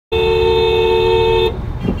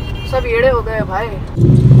सब येड़े हो गए भाई।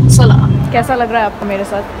 चला, कैसा लग रहा है आपको मेरे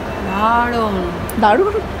साथ? दारू दारू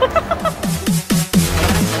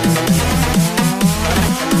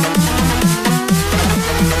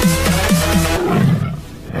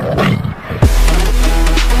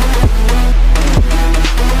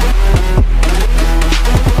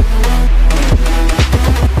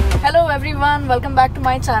Hello everyone, welcome back to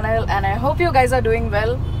my channel and I hope you guys are doing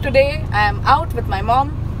well. Today I am out with my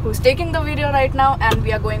mom who's taking the video right now and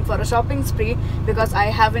we are going for a shopping spree because I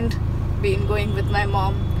haven't been going with my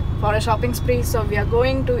mom for a shopping spree, so we are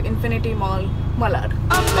going to Infinity Mall, Malad.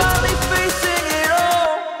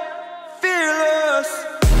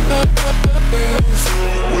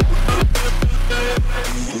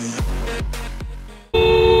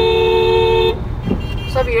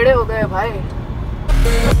 सब येड़े हो गए भाई।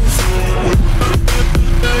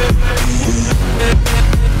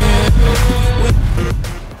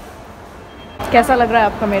 कैसा लग रहा है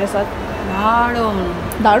आपका मेरे साथ?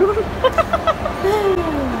 दारू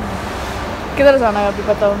किधर जाना है अभी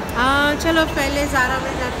बताओ? हाँ चलो पहले ज़ारा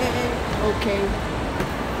में जाते हैं। Okay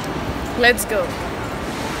let's go.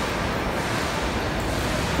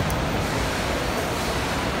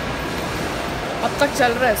 अब तक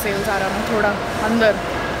चल रहा है सेल ज़ारा में, थोड़ा अंदर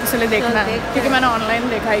इसलिए देखना है क्योंकि मैंने ऑनलाइन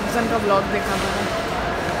देखा, एक जन का ब्लॉग देखा मैंने।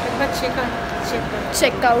 एक बार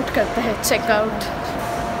चेकआउट करते हैं, checkout.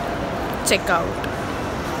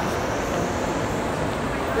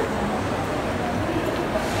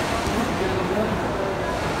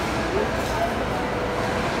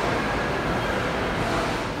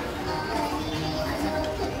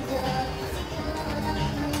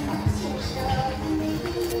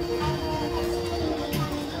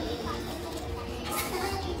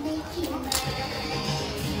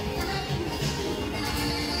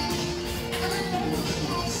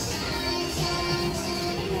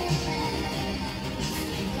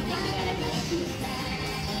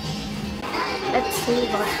 Let's see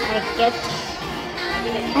what I get.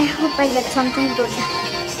 I hope I get something good.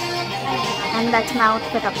 And that's my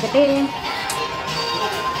outfit of the day.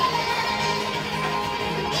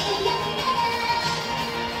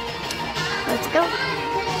 Let's go.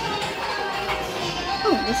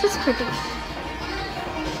 Oh, this is pretty.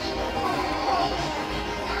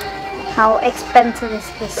 How expensive is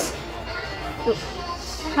this? Ooh.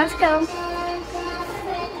 Let's go.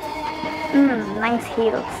 Nice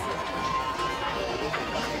heels.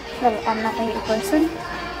 Well, I'm not a heel person.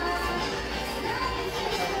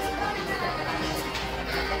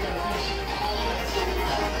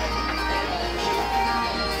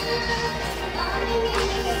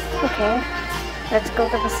 Okay, let's go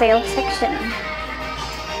to the sale section.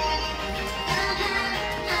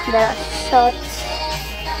 There are shorts.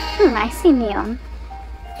 I see neon.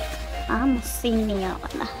 I'm a see neon.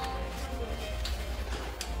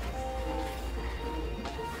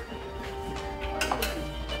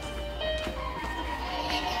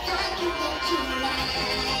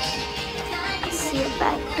 See a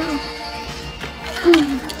bag too.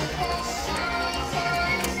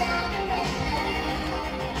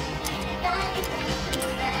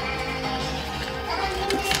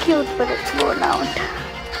 It's cute, but it's worn out.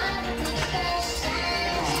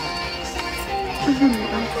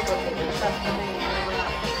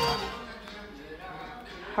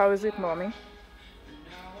 How is it, mommy?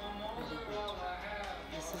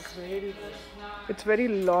 It's very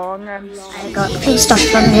long and I got few stuff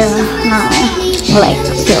from here now, like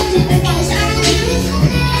few.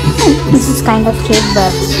 This is kind of cute,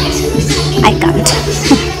 but I can't.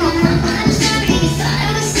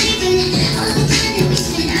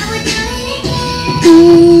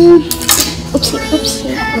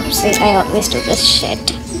 Oopsie, I always do this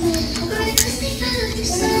shit.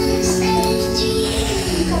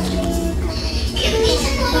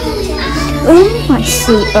 Oh, I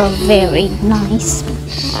see a very nice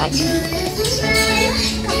bag.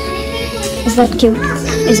 Is that cute?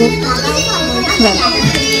 Is it? Well,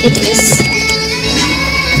 it is.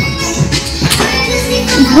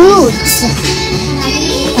 Boots!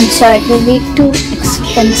 I'm sure it will be too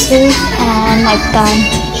expensive and I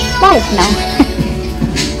can't buy it now.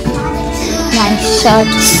 Nice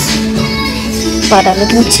shorts, but a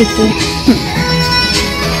little cheeky.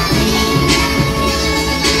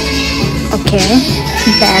 Okay,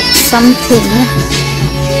 that's something.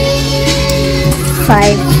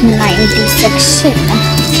 590 section.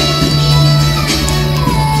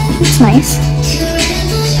 It's nice.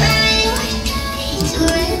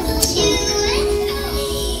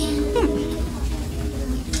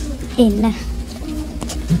 In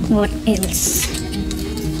what else?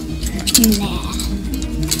 Nah.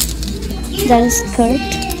 The skirt.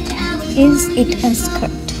 Is it a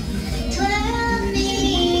skirt?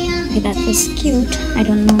 Okay, that is cute. I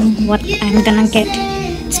don't know what I'm gonna get.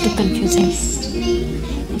 It's too confusing.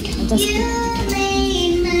 Okay, I'll just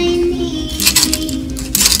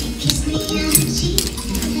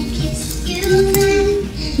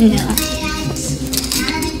no.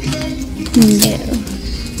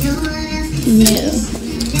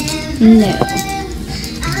 No.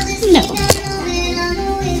 No.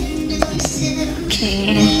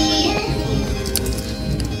 Okay.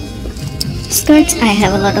 Skirts. I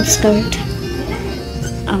have a lot of skirt.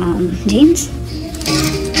 Jeans.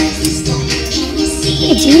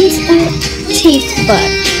 Yeah, jeans are cheap, but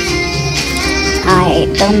I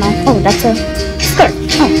don't know. Oh, that's a skirt.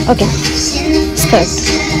 Oh, okay. Skirt.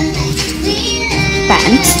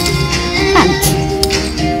 Pants. Pants.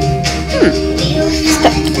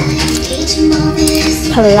 Skirt.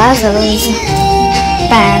 Palazzos.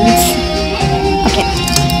 Pants. Okay.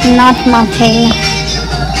 Not my thing.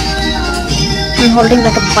 I'm holding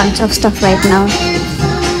like a bunch of stuff right now.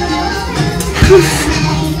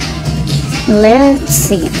 Let's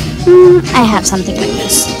see. I have something like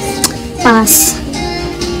this. Pass.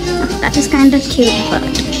 That is kind of cute, but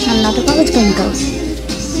I'm not a college going girl.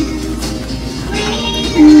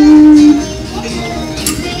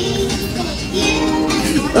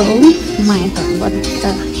 Oh my god, what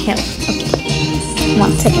the hell? Okay.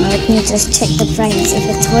 1 second, let me just check the price if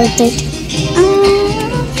it's worth it.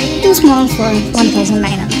 Too small for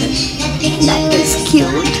 1,900. That is cute.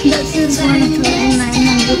 This is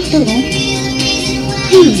 1,900 too.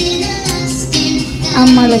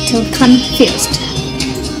 I'm a little confused.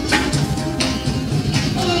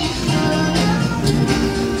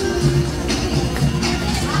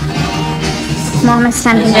 Mom is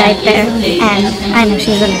standing right there, and I know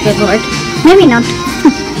she's a little bored. Maybe not.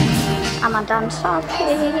 I'm done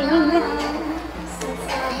shopping.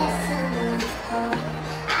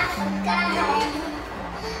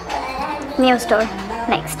 New store.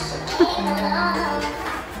 Next.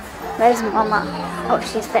 Where's Mama? Oh,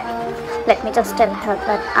 she's there. Let me just tell her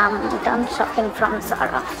that I'm done shopping from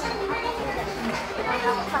Zara.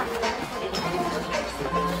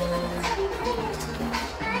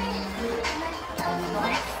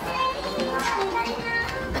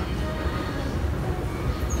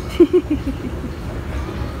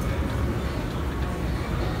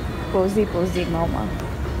 Cozy Mama.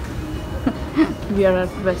 We are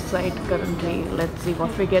at West Side currently. Let's see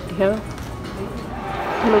what we get here.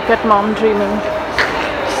 Look at Mom dreaming.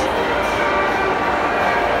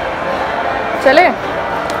 चले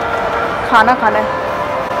खाना खाना है.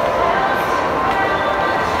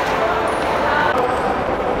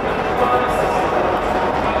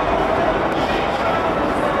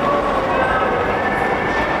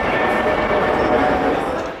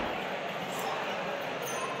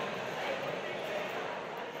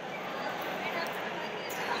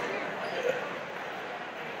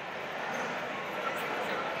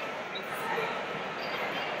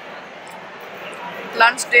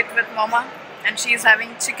 Lunch date with Mama, and she is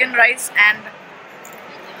having chicken rice and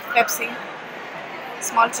Pepsi,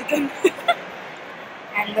 small chicken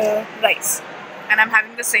and rice, and I'm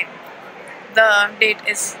having the same. The date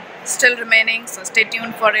is still remaining, so stay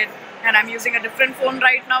tuned for it. And I'm using a different phone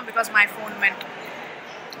right now because my phone went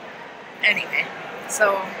anyway.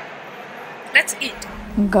 So let's eat.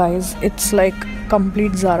 Guys, it's like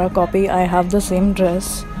complete Zara copy. I have the same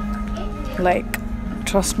dress. Like,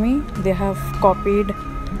 trust me, they have copied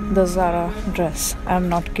the Zara dress. I'm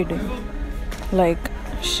not kidding. Like,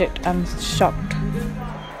 shit, I'm shocked.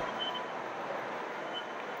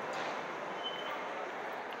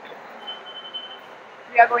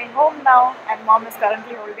 We are going home now, and Mom is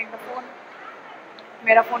currently holding the phone.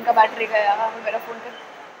 मेरा phone का battery गया, मेरा phone का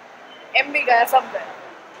MB गया, सब गया.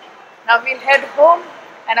 Now we'll head home,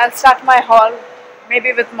 and I'll start my haul,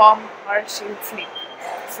 maybe with Mom, or she'll sleep.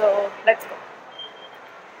 So let's go.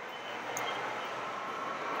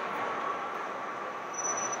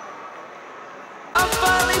 I'm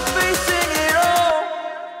finally facing it all,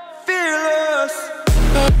 fearless.